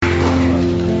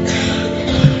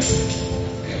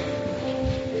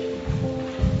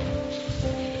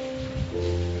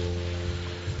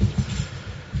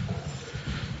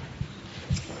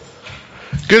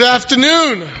Good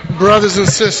afternoon, brothers and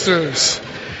sisters.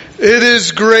 It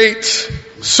is great,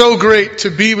 so great to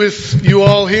be with you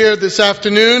all here this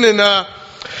afternoon. And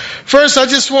first, I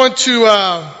just want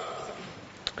to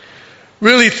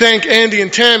really thank Andy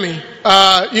and Tammy.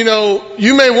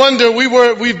 You may wonder,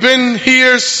 we've been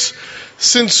here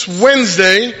since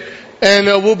Wednesday, and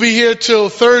we'll be here till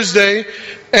Thursday.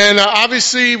 And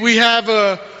obviously, we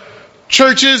have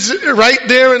churches right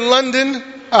there in London.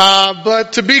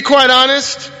 But to be quite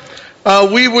honest,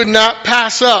 we would not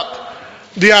pass up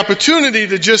the opportunity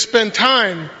to just spend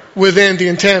time with Andy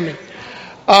and Tammy.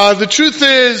 The truth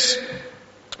is,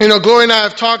 Gloria and I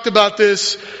have talked about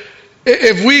this.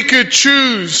 If we could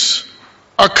choose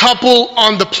a couple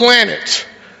on the planet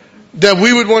that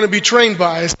we would want to be trained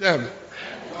by, it's them.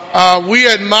 We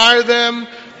admire them.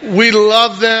 We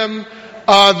love them.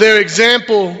 Their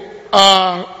example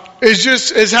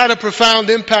has had a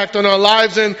profound impact on our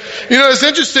lives. And, it's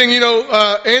interesting,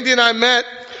 Andy and I met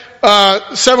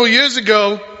several years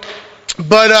ago,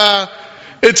 but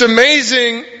it's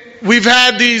amazing. We've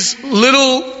had these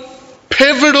little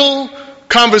pivotal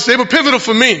conversations. They were pivotal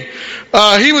for me.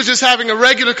 He was just having a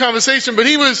regular conversation, but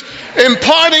he was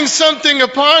imparting something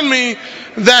upon me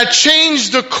that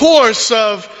changed the course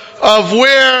of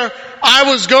where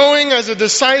I was going as a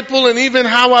disciple, and even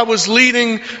how I was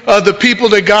leading the people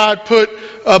that God put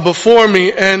before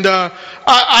me. And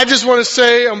I just want to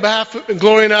say, on behalf of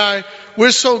Gloria and I,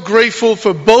 we're so grateful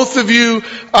for both of you,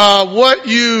 how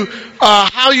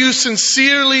you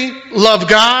sincerely love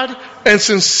God and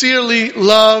sincerely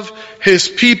love His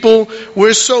people.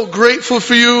 We're so grateful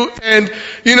for you. And,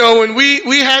 when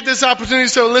we had this opportunity to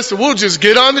say, listen, we'll just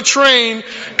get on the train,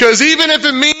 because even if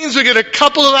it means we get a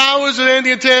couple of hours with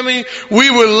Andy and Tammy, we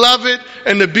would love it,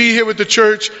 and to be here with the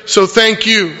church. So thank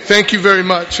you. Thank you very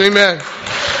much. Amen.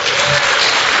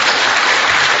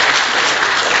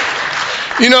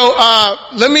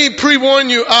 Let me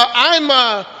pre-warn you,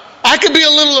 I could be a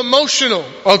little emotional,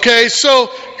 okay?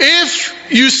 So if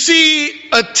you see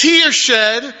a tear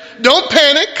shed, don't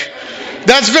panic.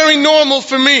 That's very normal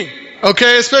for me,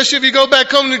 okay? Especially if you go back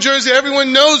home to New Jersey,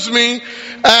 everyone knows me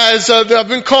as I've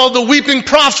been called the weeping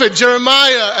prophet,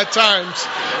 Jeremiah, at times.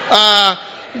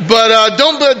 But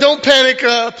don't panic,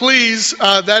 please.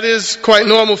 That is quite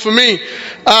normal for me.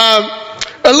 A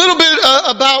little bit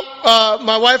about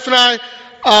my wife and I.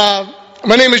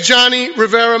 My name is Johnny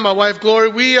Rivera, my wife Gloria.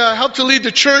 We help to lead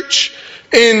the church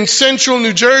in central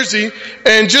New Jersey.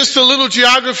 And just a little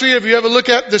geography, if you ever look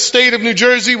at the state of New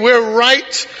Jersey, we're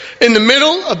right in the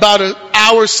middle, about an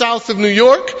hour south of New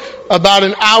York, about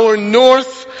an hour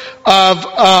north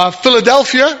of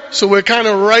Philadelphia. So we're kind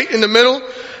of right in the middle.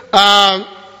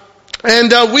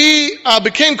 And we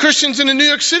became Christians in the New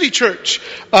York City church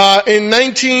in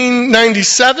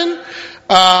 1997.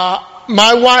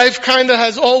 My wife kind of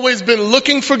has always been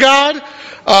looking for God.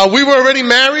 We were already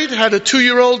married, had a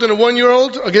 2-year-old and a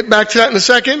 1-year-old. I'll get back to that in a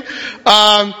second.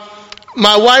 My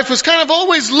wife was kind of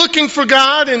always looking for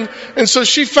God, and so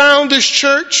she found this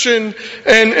church and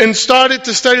started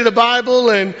to study the Bible.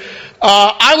 And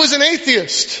I was an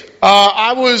atheist.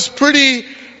 I was pretty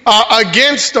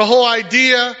against the whole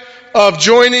idea of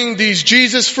joining these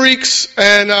Jesus freaks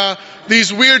and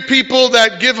these weird people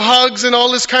that give hugs and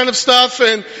all this kind of stuff.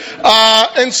 And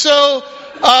so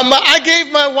I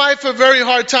gave my wife a very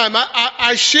hard time.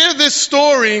 I share this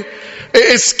story.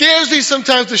 It scares me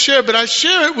sometimes to share, but I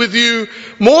share it with you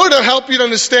more to help you to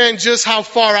understand just how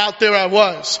far out there I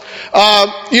was.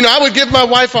 I would give my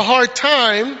wife a hard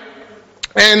time,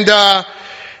 and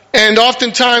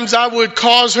oftentimes I would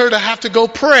cause her to have to go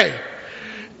pray.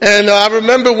 And I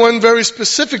remember one very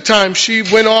specific time she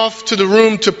went off to the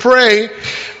room to pray,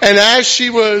 and as she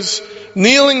was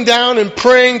kneeling down and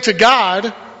praying to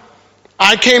God,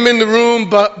 I came in the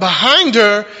room behind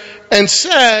her and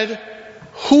said,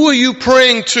 "Who are you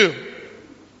praying to?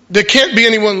 There can't be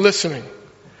anyone listening."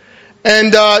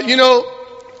 And,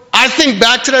 I think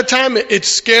back to that time, it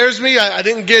scares me. I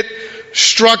didn't get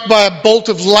struck by a bolt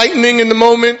of lightning in the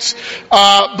moment,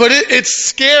 but it's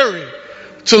scary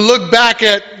to look back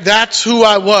at that's who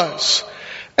I was.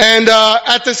 And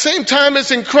at the same time, it's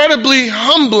incredibly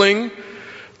humbling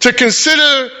to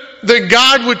consider that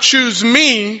God would choose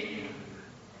me,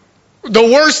 the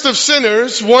worst of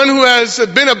sinners, one who has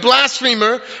been a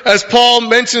blasphemer, as Paul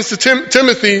mentions to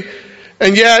Timothy,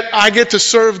 and yet I get to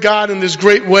serve God in this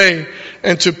great way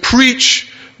and to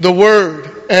preach the word.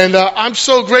 And I'm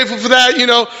so grateful for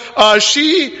that.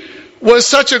 She was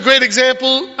such a great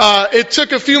example. It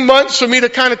took a few months for me to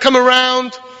kind of come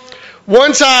around.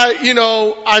 Once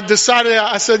I decided,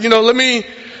 I said, let me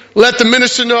let the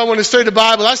minister know I want to study the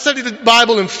Bible. I studied the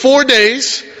Bible in 4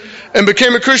 days. and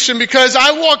became a Christian because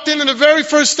I walked in the very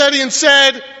first study and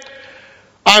said,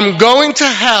 I'm going to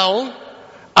hell.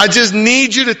 I just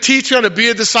need you to teach me how to be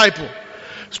a disciple.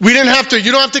 You don't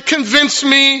have to convince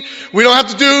me. We don't have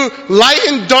to do light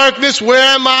and darkness. Where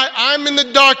am I? I'm in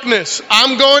the darkness.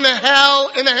 I'm going to hell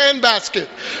in a handbasket.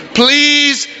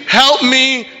 Please help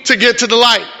me to get to the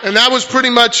light. And that was pretty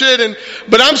much it.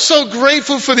 But I'm so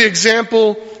grateful for the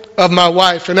example of my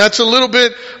wife. And that's a little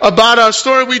bit about our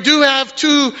story. We do have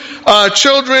two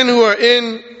children who are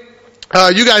in,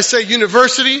 you guys say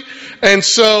university. And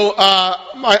so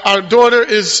our daughter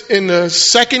is in the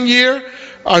second year.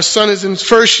 Our son is in his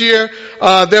first year.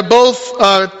 They're both,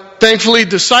 thankfully,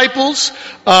 disciples.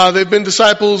 They've been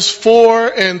disciples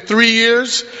 4 and 3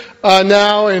 years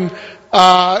now. And,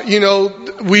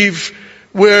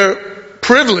 we're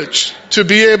privileged to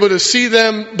be able to see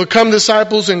them become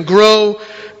disciples and grow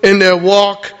in their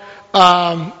walk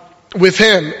with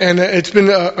Him. And it's been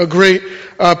a great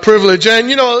privilege.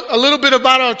 And, a little bit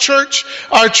about our church.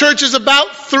 Our church is about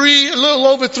a little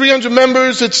over 300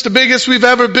 members. It's the biggest we've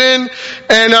ever been.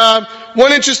 And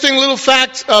one interesting little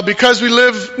fact, because we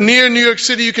live near New York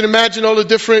City, you can imagine all the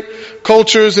different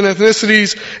cultures and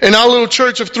ethnicities. In our little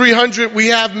church of 300, we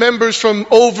have members from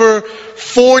over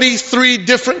 43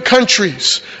 different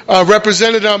countries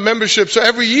represented in our membership. So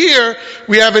every year,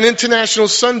 we have an International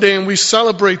Sunday, and we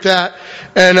celebrate that.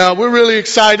 And we're really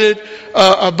excited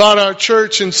about our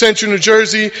church in Central New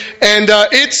Jersey. And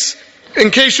it's,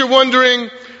 in case you're wondering,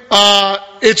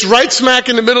 it's right smack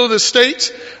in the middle of the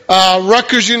state.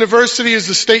 Rutgers University is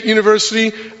the state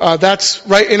university. That's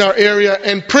right in our area.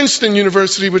 And Princeton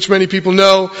University, which many people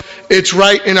know, it's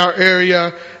right in our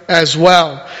area as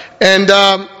well. And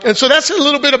so that's a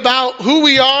little bit about who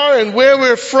we are and where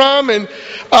we're from. And,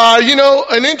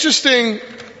 an interesting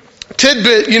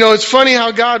tidbit, it's funny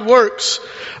how God works.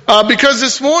 Because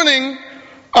this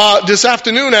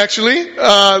afternoon actually,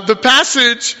 the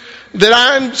passage that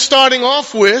I'm starting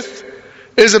off with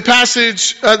is a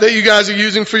passage that you guys are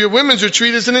using for your women's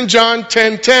retreat. Is in John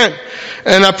 10:10.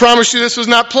 And I promise you this was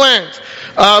not planned.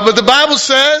 But the Bible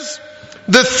says,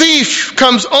 the thief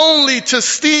comes only to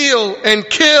steal and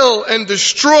kill and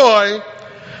destroy.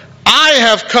 I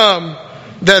have come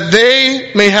that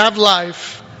they may have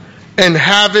life and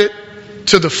have it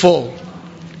to the full.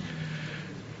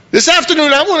 This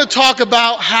afternoon I want to talk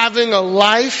about having a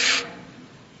life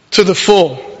to the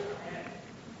full.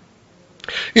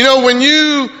 When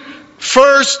you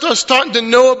first are starting to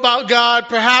know about God,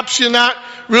 perhaps you're not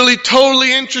really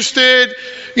totally interested.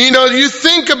 You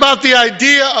think about the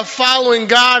idea of following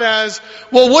God as,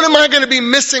 well, what am I going to be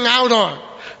missing out on?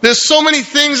 There's so many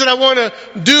things that I want to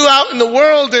do out in the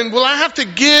world, and will I have to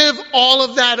give all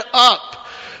of that up?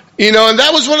 And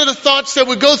that was one of the thoughts that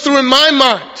would go through in my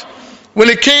mind when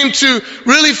it came to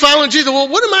really following Jesus. Well,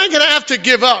 what am I going to have to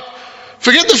give up?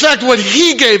 Forget the fact what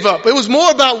He gave up. It was more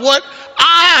about what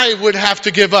I would have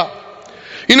to give up.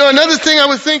 Another thing I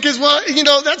would think is,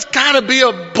 that's got to be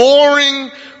a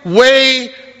boring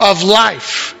way of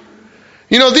life.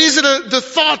 These are the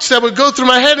thoughts that would go through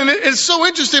my head. And it's so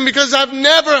interesting because I've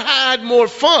never had more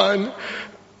fun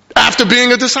after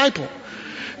being a disciple.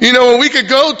 When we could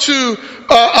go to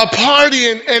a party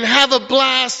and have a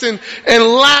blast and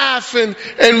laugh and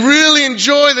really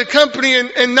enjoy the company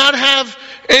and not have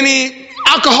any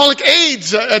alcoholic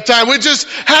AIDS at times. We're just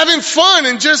having fun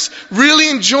and just really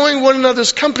enjoying one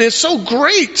another's company. It's so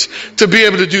great to be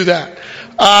able to do that.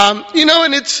 And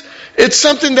it's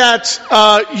something that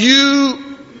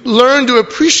you learn to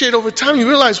appreciate over time. You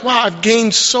realize, wow, I've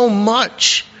gained so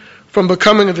much from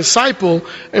becoming a disciple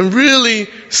and really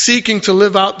seeking to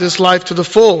live out this life to the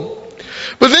full.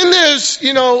 But then there's,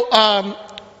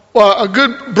 a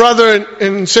good brother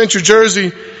in Central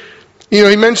Jersey.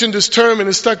 He mentioned this term and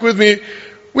it stuck with me.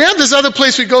 We have this other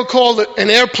place we go called an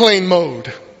airplane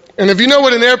mode. And if you know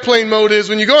what an airplane mode is,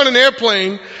 when you go on an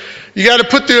airplane, you got to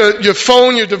put your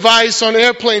phone, your device on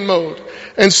airplane mode.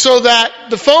 And so that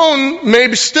the phone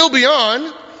may still be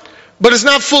on, but it's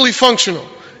not fully functional.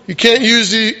 You can't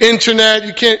use the internet,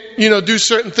 you can't, do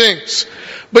certain things.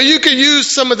 But you can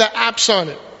use some of the apps on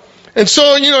it. And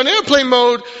so, in airplane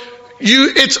mode,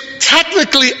 it's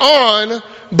technically on,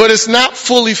 but it's not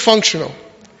fully functional.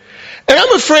 And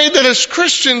I'm afraid that as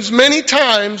Christians, many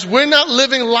times, we're not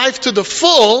living life to the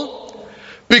full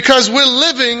because we're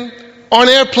living on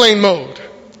airplane mode.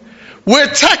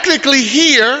 We're technically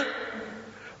here,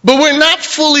 but we're not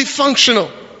fully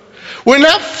functional. We're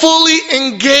not fully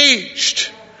engaged.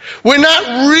 We're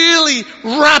not really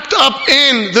wrapped up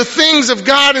in the things of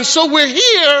God. And so we're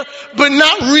here, but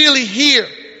not really here.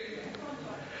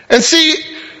 And see,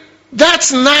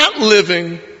 that's not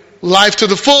living life to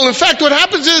the full. In fact, what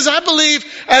happens is, I believe,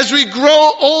 as we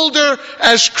grow older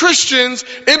as Christians,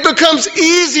 it becomes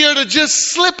easier to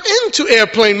just slip into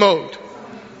airplane mode.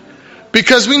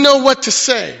 Because we know what to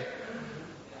say.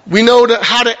 We know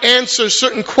how to answer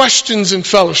certain questions in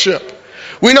fellowship.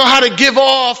 We know how to give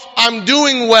off, I'm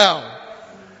doing well.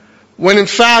 When in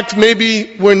fact,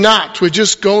 maybe we're not. We're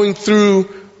just going through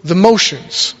the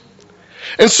motions.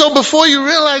 And so before you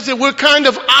realize it, we're kind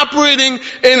of operating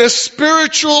in a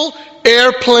spiritual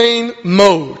airplane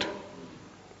mode.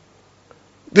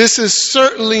 This is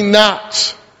certainly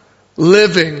not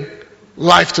living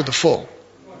life to the full.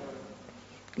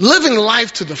 Living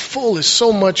life to the full is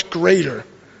so much greater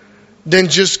than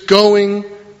just going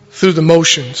through the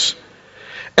motions.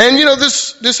 And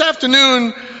this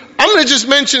afternoon, I'm going to just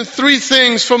mention 3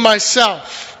 things for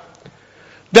myself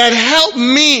that help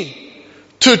me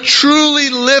to truly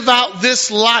live out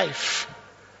this life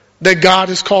that God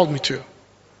has called me to.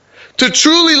 To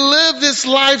truly live this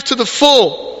life to the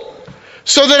full,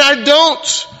 so that I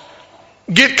don't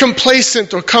get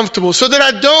complacent or comfortable, so that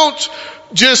I don't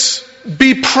just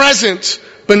be present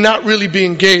but not really be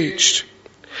engaged.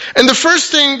 And the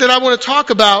first thing that I want to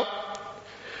talk about,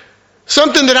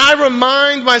 something that I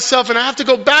remind myself, and I have to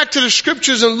go back to the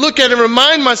scriptures and look at and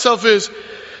remind myself, is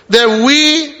that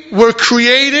we were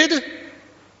created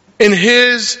in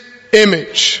His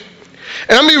image.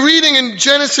 And I'm going to be reading in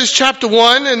Genesis chapter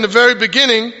 1 in the very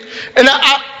beginning. And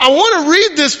I want to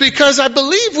read this because I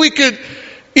believe we could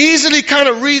easily kind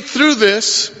of read through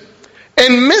this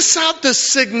and miss out the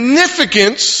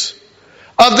significance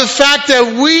of the fact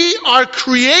that we are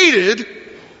created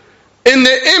in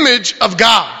the image of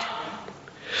God.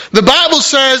 The Bible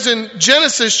says in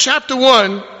Genesis chapter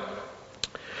 1,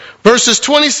 verses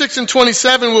 26 and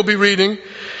 27 we'll be reading.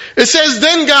 It says,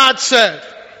 "Then God said,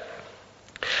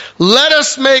 let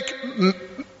us make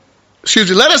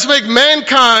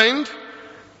mankind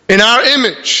in our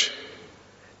image,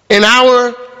 in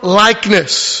our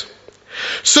likeness,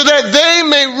 so that they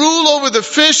may rule over the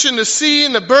fish in the sea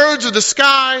and the birds of the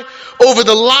sky, over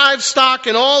the livestock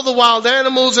and all the wild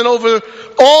animals, and over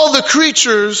all the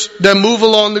creatures that move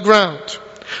along the ground."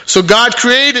 So God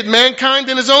created mankind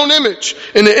in His own image.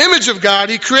 In the image of God,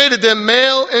 He created them,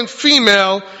 male and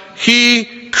female.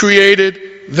 He created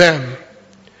them.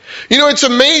 It's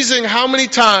amazing how many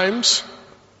times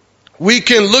we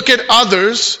can look at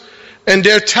others and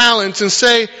their talents and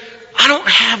say, I don't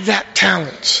have that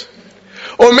talent.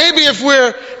 Or maybe if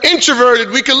we're introverted,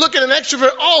 we can look at an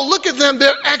extrovert, oh, look at them,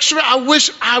 they're extrovert, I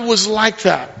wish I was like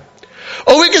that.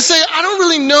 Or we can say, I don't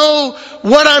really know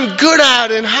what I'm good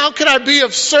at and how can I be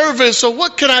of service or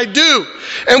what can I do?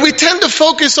 And we tend to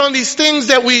focus on these things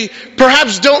that we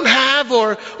perhaps don't have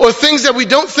or things that we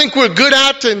don't think we're good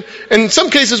at. And in some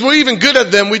cases, we're even good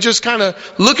at them. We just kind of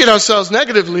look at ourselves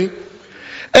negatively.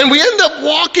 And we end up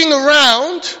walking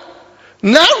around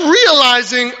not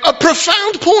realizing a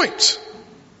profound point.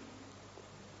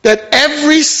 That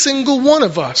every single one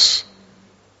of us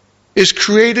is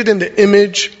created in the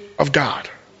image of God.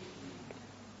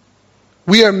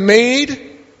 We are made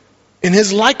in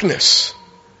His likeness.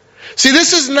 See,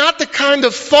 this is not the kind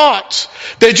of thought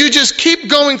that you just keep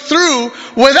going through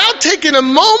without taking a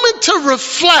moment to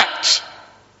reflect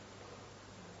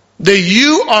that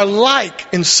you are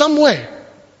like, in some way,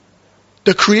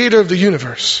 the Creator of the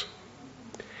universe.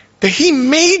 That He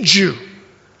made you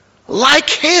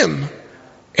like Him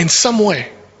in some way.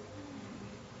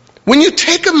 When you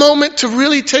take a moment to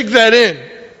really take that in,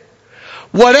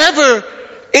 whatever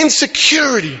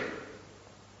insecurity,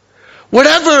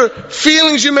 whatever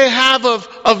feelings you may have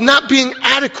of not being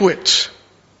adequate,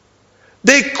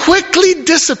 they quickly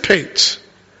dissipate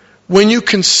when you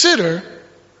consider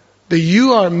that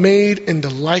you are made in the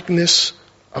likeness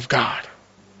of God.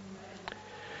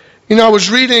 I was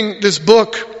reading this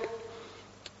book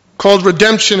called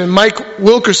Redemption, and Mike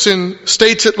Wilkerson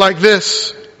states it like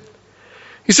this.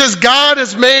 He says, God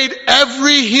has made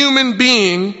every human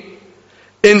being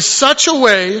in such a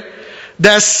way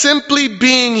that simply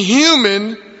being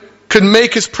human could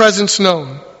make His presence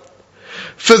known.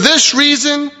 For this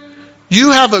reason,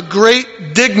 you have a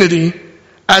great dignity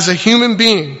as a human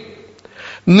being,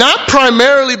 not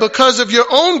primarily because of your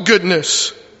own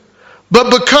goodness,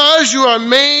 but because you are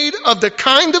made of the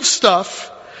kind of stuff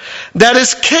that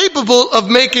is capable of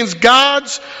making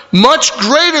God's much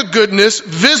greater goodness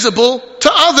visible to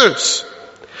others.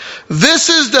 This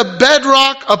is the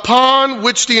bedrock upon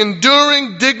which the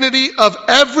enduring dignity of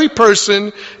every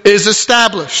person is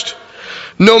established.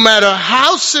 No matter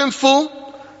how sinful,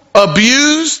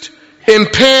 abused,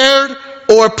 impaired,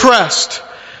 or oppressed,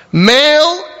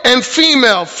 male and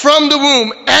female from the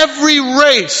womb, every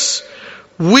race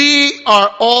we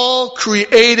are all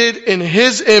created in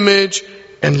His image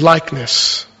and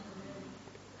likeness.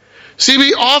 See,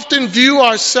 we often view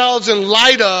ourselves in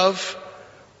light of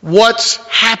what's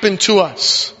happened to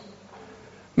us.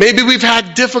 Maybe we've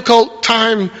had difficult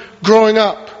time growing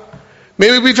up.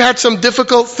 Maybe we've had some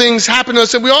difficult things happen to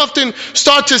us, and we often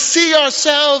start to see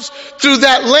ourselves through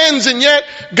that lens, and yet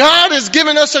God has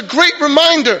given us a great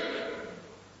reminder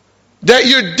that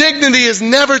your dignity is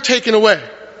never taken away.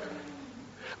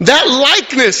 That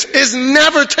likeness is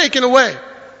never taken away.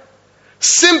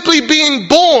 Simply being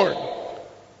born,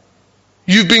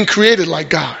 you've been created like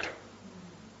God.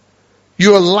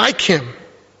 You are like Him.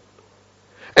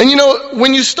 And you know,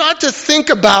 when you start to think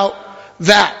about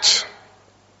that,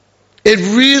 it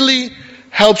really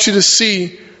helps you to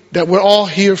see that we're all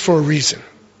here for a reason.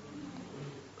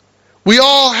 We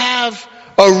all have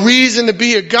a reason to be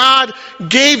here. God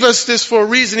gave us this for a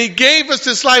reason. He gave us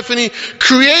this life, and He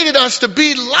created us to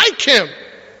be like Him.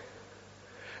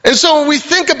 And so when we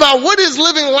think about what is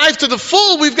living life to the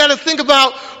full, we've got to think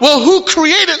about, well, who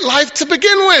created life to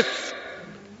begin with?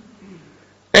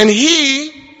 And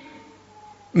He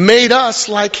made us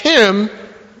like Him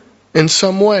in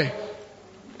some way.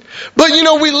 But you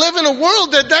know, we live in a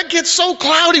world that gets so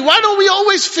cloudy. Why don't we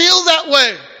always feel that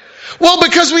way? Well,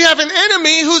 because we have an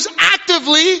enemy who's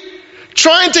actively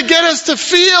trying to get us to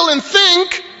feel and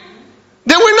think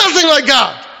that we're nothing like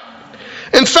God.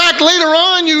 In fact, later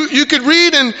on, you could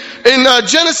read in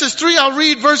Genesis 3, I'll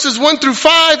read verses 1 through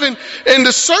 5, and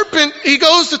the serpent, he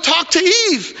goes to talk to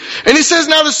Eve. And he says,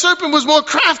 now the serpent was more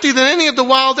crafty than any of the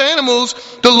wild animals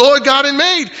the Lord God had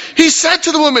made. He said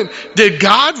to the woman, did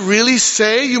God really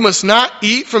say you must not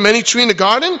eat from any tree in the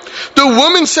garden? The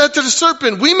woman said to the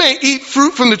serpent, we may eat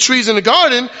fruit from the trees in the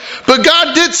garden, but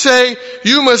God did say,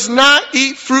 you must not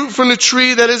eat fruit from the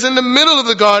tree that is in the middle of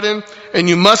the garden, and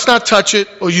you must not touch it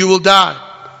or you will die.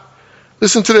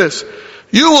 Listen to this.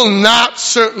 You will not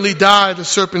certainly die, the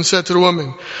serpent said to the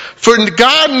woman. For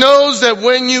God knows that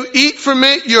when you eat from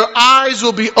it, your eyes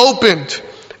will be opened,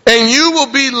 and you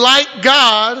will be like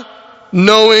God,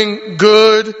 knowing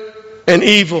good and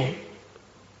evil.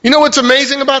 You know what's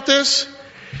amazing about this?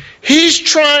 He's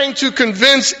trying to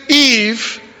convince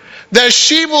Eve that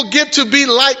she will get to be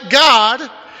like God,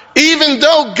 even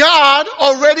though God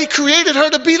already created her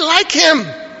to be like Him.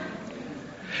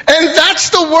 And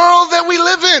that's the world that we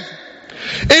live in.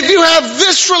 If you have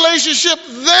this relationship,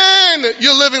 then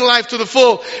you're living life to the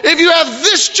full. If you have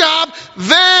this job,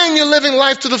 then you're living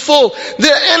life to the full.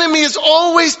 The enemy is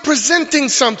always presenting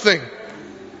something.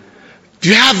 If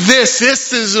you have this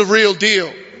is a real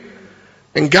deal.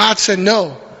 And God said,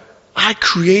 no, I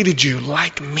created you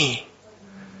like me.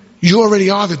 You already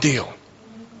are the deal.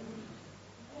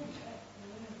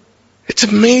 It's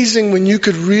amazing when you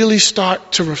could really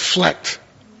start to reflect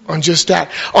on just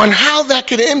that, on how that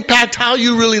could impact how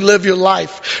you really live your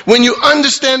life. When you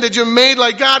understand that you're made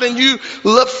like God and you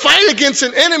fight against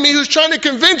an enemy who's trying to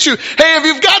convince you, hey, if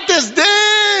you've got this,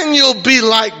 then you'll be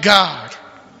like God.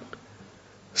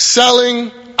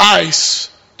 Selling ice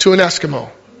to an Eskimo.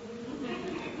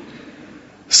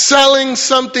 Selling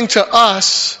something to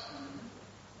us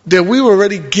that we were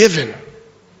already given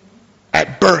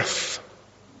at birth.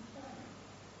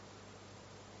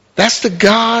 That's the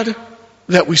God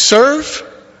that we serve,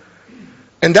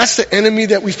 and that's the enemy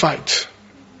that we fight.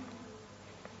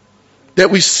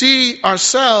 That we see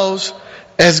ourselves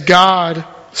as God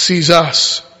sees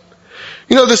us.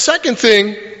 You know, the second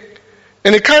thing,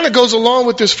 and it kind of goes along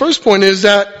with this first point, is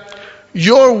that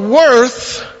your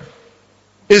worth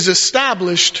is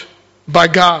established by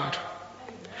God.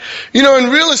 You know, in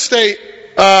real estate,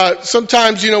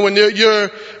 sometimes, you know, when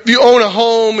if you own a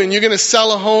home and you're going to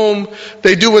sell a home,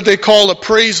 they do what they call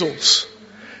appraisals.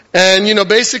 And, you know,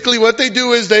 basically what they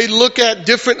do is they look at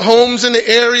different homes in the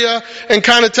area and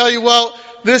kind of tell you, well,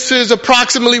 this is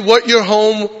approximately what your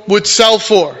home would sell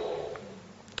for.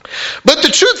 But the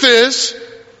truth is,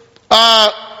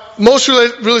 most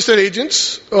real estate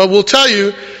agents will tell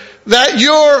you that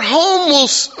your home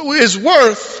is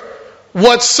worth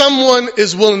what someone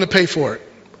is willing to pay for it.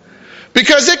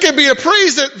 Because it can be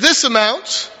appraised at this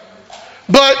amount,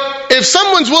 but if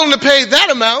someone's willing to pay that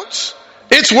amount,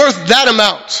 it's worth that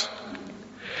amount.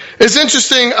 It's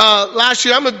interesting, last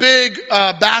year, I'm a big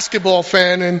basketball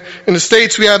fan, and in the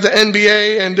States we have the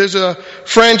NBA, and there's a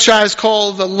franchise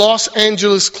called the Los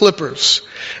Angeles Clippers.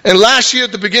 And last year,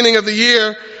 at the beginning of the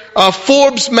year,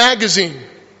 Forbes magazine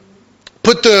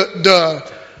put the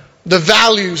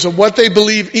values of what they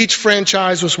believe each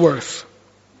franchise was worth.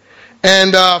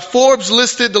 And Forbes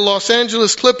listed the Los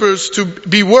Angeles Clippers to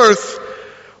be worth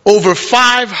over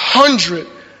 $500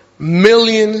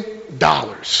 million.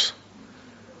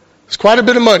 It's quite a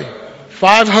bit of money.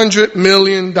 $500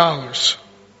 million.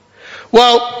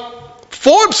 Well,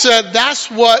 Forbes said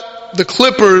that's what the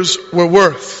Clippers were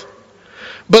worth.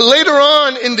 But later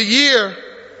on in the year,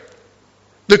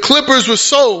 the Clippers were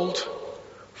sold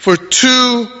for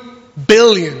 $2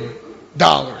 billion.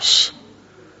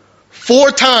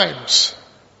 4 times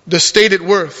the stated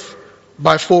worth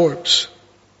by Forbes.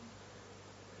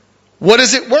 What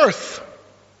is it worth?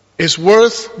 It's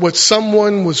worth what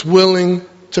someone was willing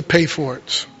to pay for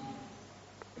it.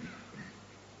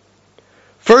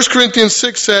 1 Corinthians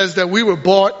 6 says that we were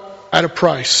bought at a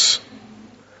price.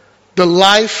 The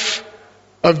life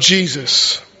of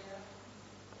Jesus.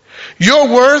 Your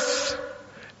worth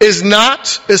is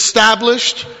not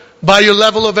established by your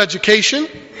level of education.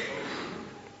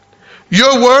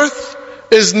 Your worth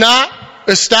is not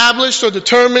established or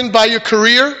determined by your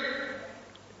career.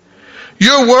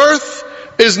 Your worth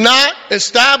is not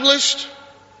established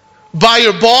by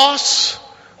your boss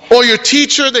or your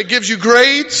teacher that gives you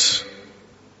grades.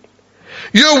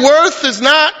 Your worth is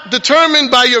not determined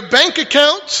by your bank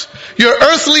account, your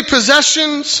earthly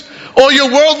possessions, or your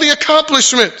worldly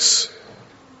accomplishments.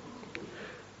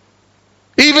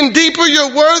 Even deeper,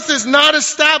 your worth is not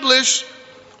established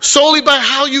solely by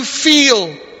how you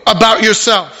feel about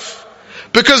yourself.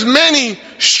 Because many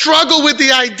struggle with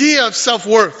the idea of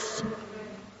self-worth.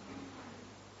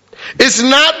 It's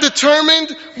not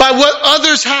determined by what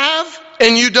others have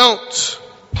and you don't.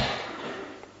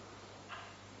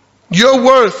 Your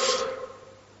worth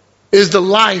is the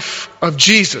life of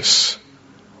Jesus,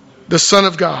 the Son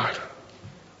of God.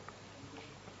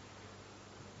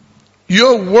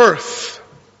 Your worth,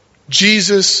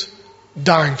 Jesus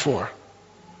dying for.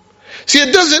 See,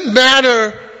 it doesn't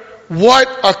matter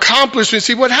what accomplishment.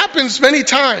 See, what happens many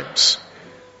times,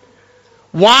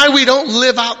 why we don't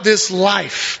live out this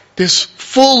life, this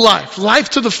full life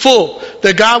to the full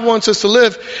that God wants us to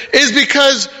live, is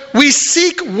because we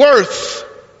seek worth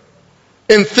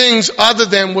in things other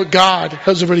than what God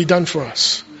has already done for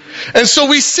us. And so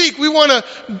we want to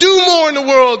do more in the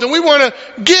world, and we want to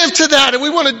give to that, and we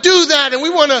want to do that, and we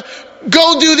want to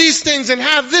go do these things and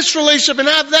have this relationship and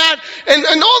have that.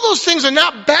 And all those things are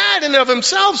not bad in and of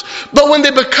themselves, but when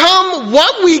they become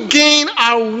what we gain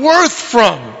our worth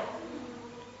from,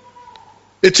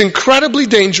 it's incredibly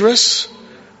dangerous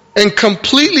and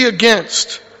completely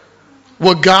against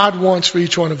what God wants for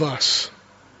each one of us.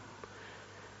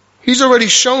 He's already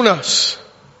shown us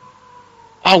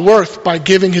our worth by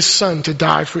giving His Son to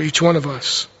die for each one of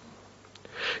us.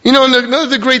 You know, and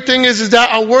another great thing is that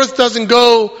our worth doesn't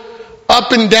go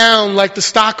up and down like the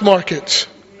stock market.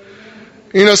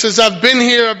 You know, since I've been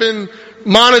here, I've been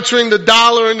monitoring the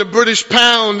dollar and the British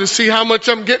pound to see how much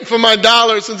I'm getting for my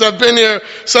dollar since I've been here.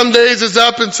 Some days it's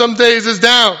up and some days it's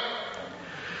down.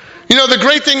 You know, the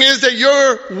great thing is that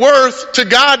your worth to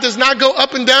God does not go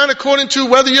up and down according to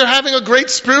whether you're having a great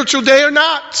spiritual day or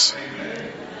not.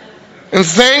 Amen. And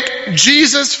thank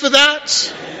Jesus for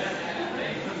that.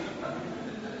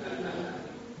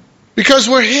 Because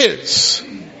we're His.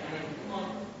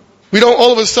 We don't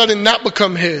all of a sudden not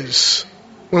become His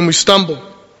when we stumble.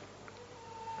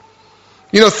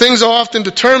 You know, things are often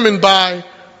determined by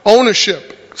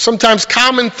ownership. Sometimes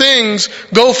common things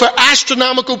go for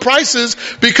astronomical prices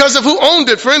because of who owned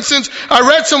it. For instance, I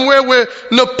read somewhere where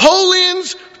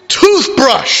Napoleon's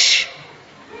toothbrush,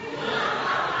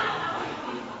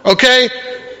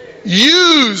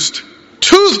 used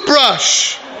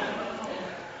toothbrush,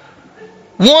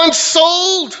 once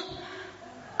sold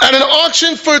at an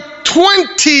auction for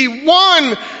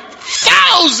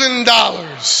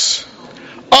 $21,000.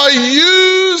 A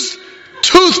used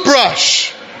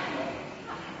toothbrush.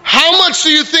 How much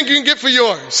do you think you can get for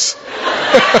yours?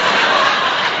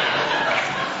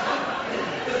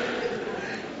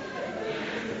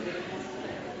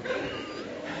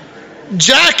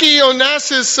 Jackie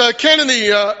Onassis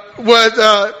Kennedy,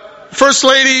 First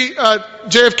Lady,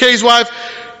 JFK's wife,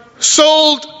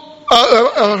 sold,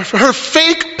 her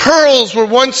fake pearls were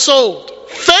once sold.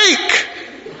 Fake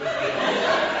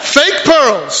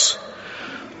pearls.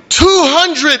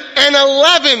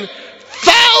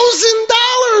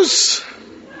 $211,000.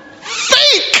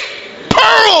 Fake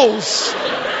pearls.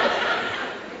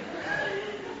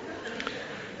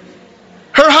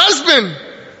 Her husband,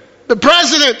 the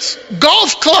president,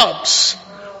 golf clubs,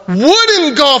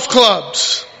 wooden golf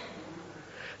clubs,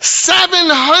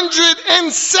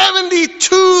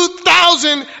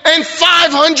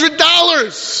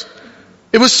 $772,500.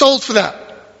 It was sold for that.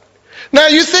 Now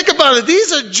you think about it,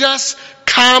 these are just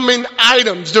common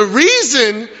items. The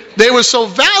reason they were so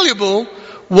valuable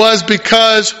was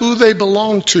because who they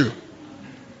belonged to.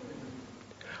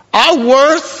 Our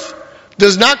worth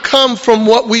does not come from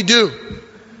what we do.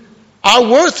 Our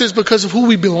worth is because of who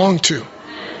we belong to.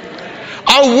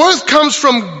 Our worth comes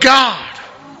from God.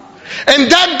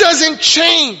 And that doesn't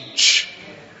change.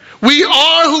 We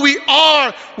are who we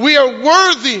are. We are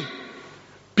worthy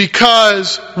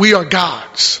because we are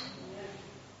God's.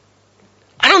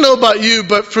 I don't know about you,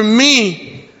 but for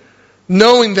me,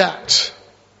 knowing that,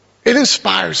 it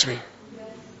inspires me.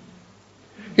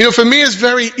 You know, for me, it's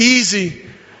very easy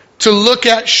to look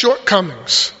at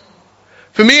shortcomings.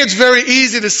 For me, it's very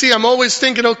easy to see. I'm always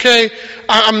thinking, okay,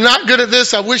 I'm not good at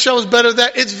this. I wish I was better at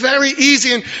that. It's very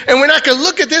easy. And when I could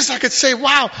look at this, I could say,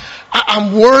 wow,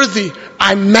 I'm worthy.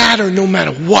 I matter no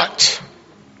matter what.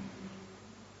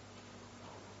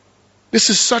 This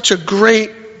is such a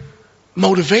great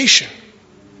motivation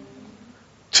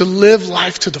to live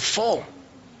life to the full.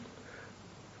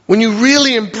 When you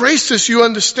really embrace this, you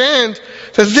understand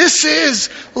that this is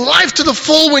life to the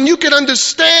full when you can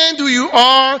understand who you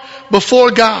are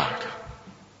before God.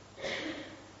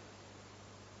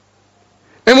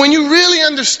 And when you really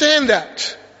understand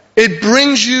that, it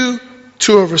brings you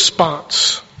to a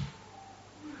response.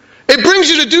 It brings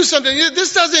you to do something.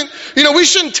 This doesn't, we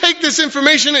shouldn't take this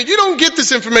information and you don't get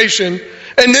this information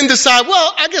and then decide,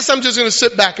 well, I guess I'm just going to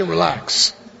sit back and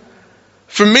relax.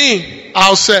 For me,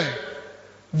 I'll say,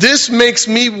 this makes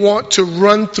me want to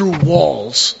run through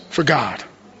walls for God.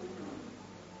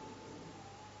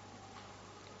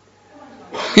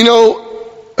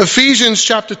 Ephesians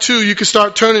chapter 2, you can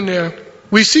start turning there.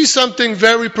 We see something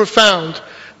very profound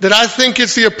that I think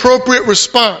is the appropriate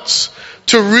response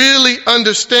to really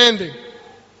understanding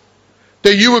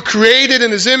that you were created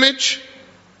in His image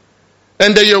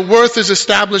and that your worth is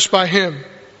established by Him.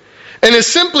 And it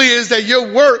simply is that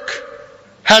your work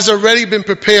has already been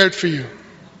prepared for you.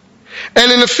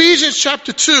 And in Ephesians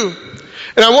chapter 2,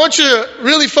 and I want you to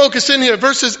really focus in here,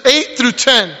 verses 8 through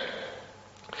 10,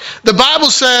 the Bible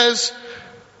says,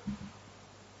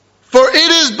 "For it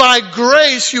is by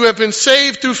grace you have been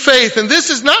saved through faith, and this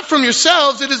is not from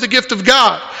yourselves, it is the gift of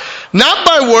God, not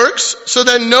by works, so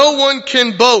that no one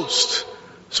can boast."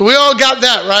 So we all got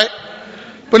that, right?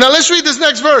 But now let's read this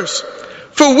next verse.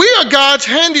 "For we are God's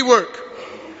handiwork,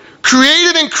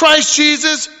 created in Christ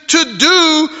Jesus to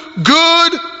do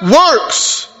good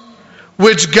works,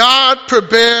 which God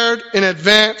prepared in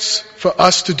advance for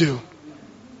us to do."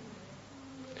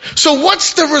 So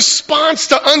what's the response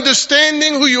to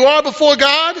understanding who you are before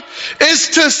God? Is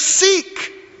to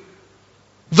seek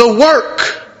the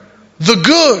work, the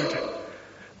good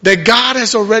that God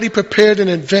has already prepared in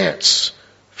advance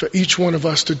for each one of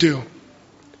us to do.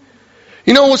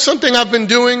 You know what's something I've been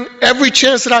doing every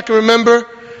chance that I can remember?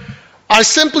 I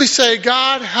simply say,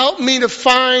 God, help me to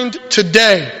find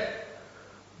today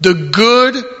the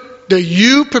good that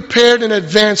you prepared in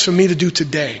advance for me to do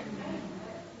today.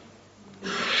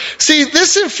 See,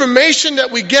 this information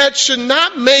that we get should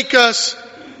not make us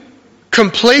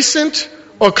complacent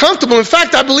or comfortable. In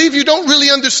fact, I believe you don't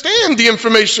really understand the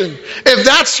information if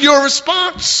that's your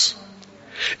response.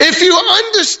 If you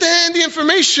understand the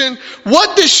information,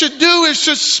 what this should do is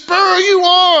should spur you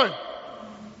on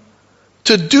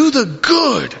to do the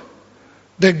good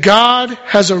that God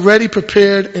has already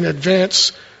prepared in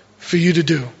advance for you to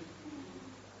do.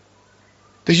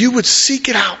 That you would seek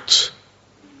it out.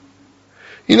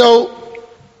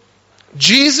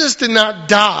 Jesus did not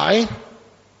die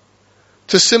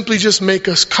to simply just make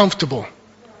us comfortable.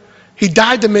 He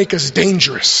died to make us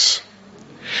dangerous.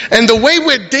 And the way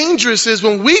we're dangerous is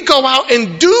when we go out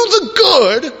and do the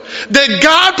good that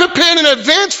God prepared in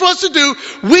advance for us to do,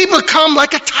 we become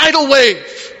like a tidal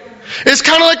wave. It's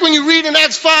kind of like when you read in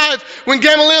Acts 5 when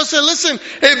Gamaliel said, listen,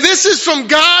 if this is from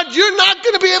God, you're not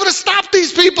going to be able to stop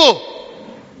these people.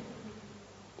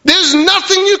 There's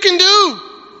nothing you can do.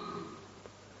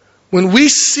 When we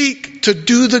seek to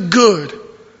do the good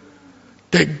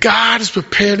that God has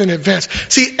prepared in advance.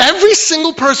 See, every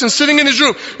single person sitting in this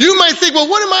room, you might think, well,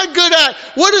 what am I good at?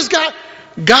 What is God?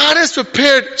 God has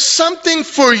prepared something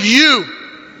for you.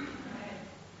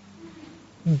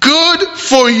 Good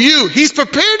for you. He's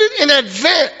prepared it in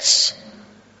advance.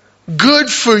 Good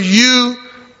for you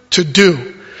to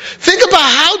do. Think about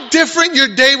how different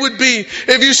your day would be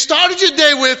if you started your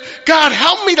day with, God,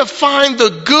 help me to find the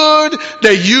good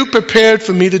that you prepared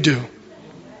for me to do.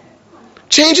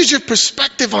 Changes your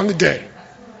perspective on the day.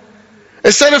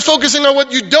 Instead of focusing on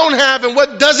what you don't have and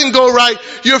what doesn't go right,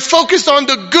 you're focused on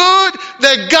the good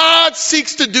that God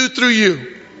seeks to do through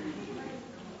you.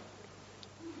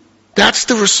 That's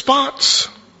the response.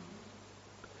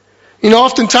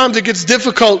 Oftentimes it gets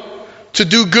difficult to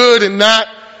do good and not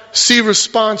see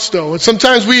response though. And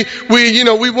sometimes we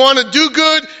want to do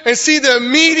good and see the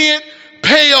immediate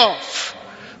payoff.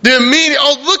 The immediate,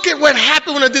 oh, look at what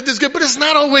happened when I did this good. But it's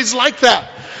not always like that.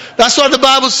 That's why the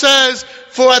Bible says,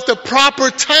 for at the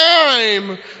proper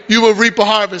time, you will reap a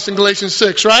harvest in Galatians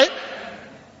 6, right?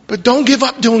 But don't give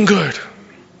up doing good.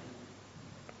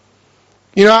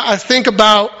 You know, I think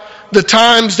about the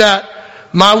times that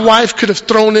my wife could have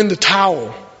thrown in the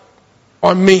towel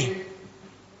on me.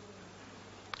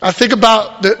 I think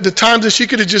about the times that she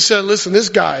could have just said, listen, this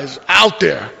guy is out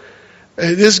there.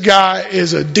 This guy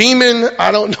is a demon.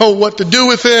 I don't know what to do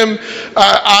with him.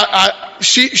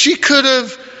 She could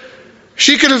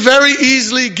have very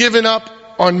easily given up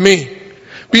on me.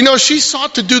 But you know, she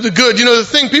sought to do the good. You know, the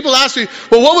thing, people ask me,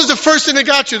 well, what was the first thing that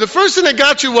got you? The first thing that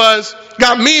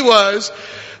got me was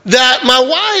that my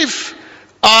wife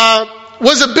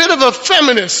was a bit of a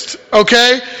feminist,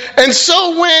 okay? And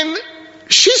so when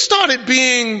she started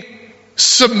being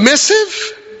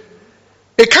submissive,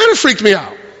 it kind of freaked me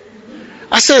out.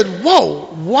 I said, whoa,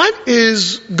 what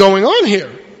is going on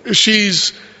here?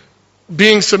 She's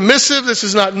being submissive. This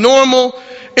is not normal.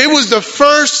 It was the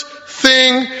first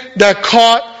thing that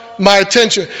caught my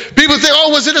attention. People think, oh,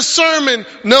 was it a sermon?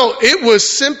 No, it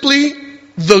was simply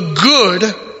the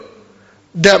good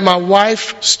that my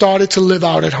wife started to live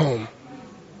out at home.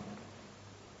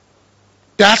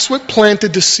 That's what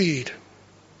planted the seed.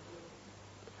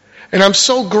 And I'm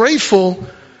so grateful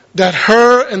that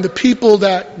her and the people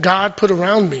that God put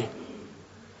around me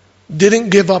didn't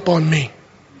give up on me.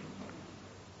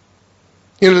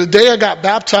 You know, the day I got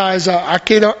baptized, I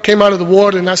came out of the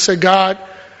water and I said, God,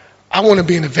 I want to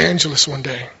be an evangelist one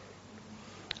day.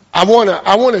 I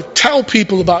want to tell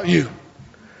people about you.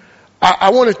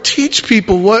 I want to teach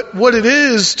people what it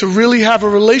is to really have a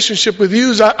relationship with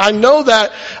you. I know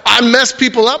that I messed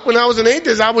people up when I was an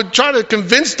atheist. I would try to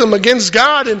convince them against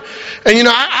God, and you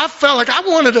know, I felt like I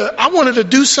wanted to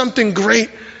do something great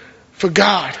for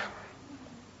God.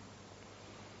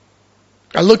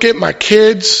 I look at my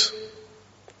kids.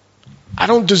 I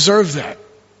don't deserve that.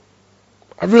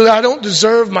 I don't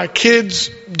deserve my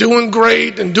kids doing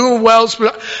great and doing well. I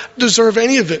don't deserve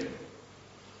any of it.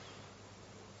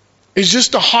 It's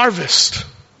just a harvest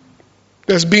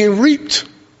that's being reaped.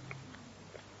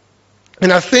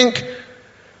 And I think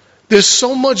there's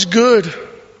so much good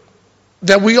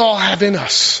that we all have in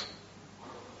us.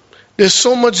 There's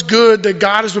so much good that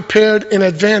God has prepared in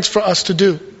advance for us to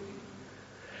do.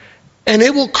 And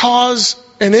it will cause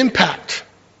an impact.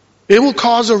 It will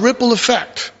cause a ripple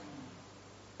effect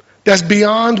that's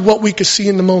beyond what we can see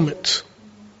in the moment.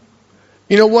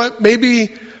 You know what?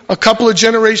 Maybe a couple of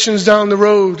generations down the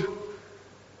road,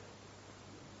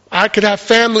 I could have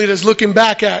family that's looking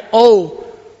back at, oh,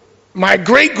 my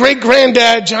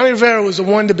great-great-granddad, Johnny Rivera, was the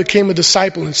one that became a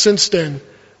disciple. And since then,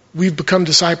 we've become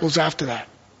disciples after that.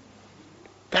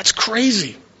 That's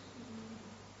crazy.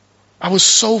 I was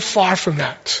so far from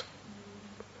that.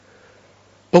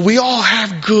 But we all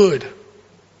have good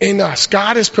in us.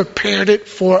 God has prepared it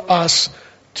for us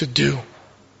to do.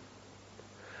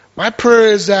 My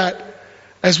prayer is that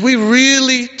as we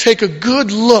really take a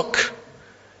good look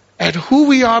at who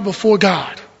we are before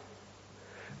God,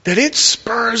 that it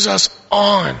spurs us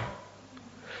on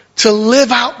to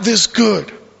live out this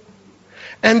good,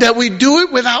 and that we do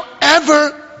it without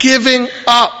ever giving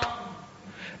up,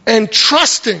 and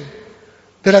trusting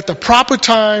that at the proper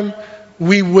time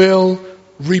we will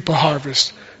reap a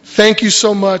harvest. Thank you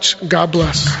so much. God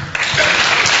bless.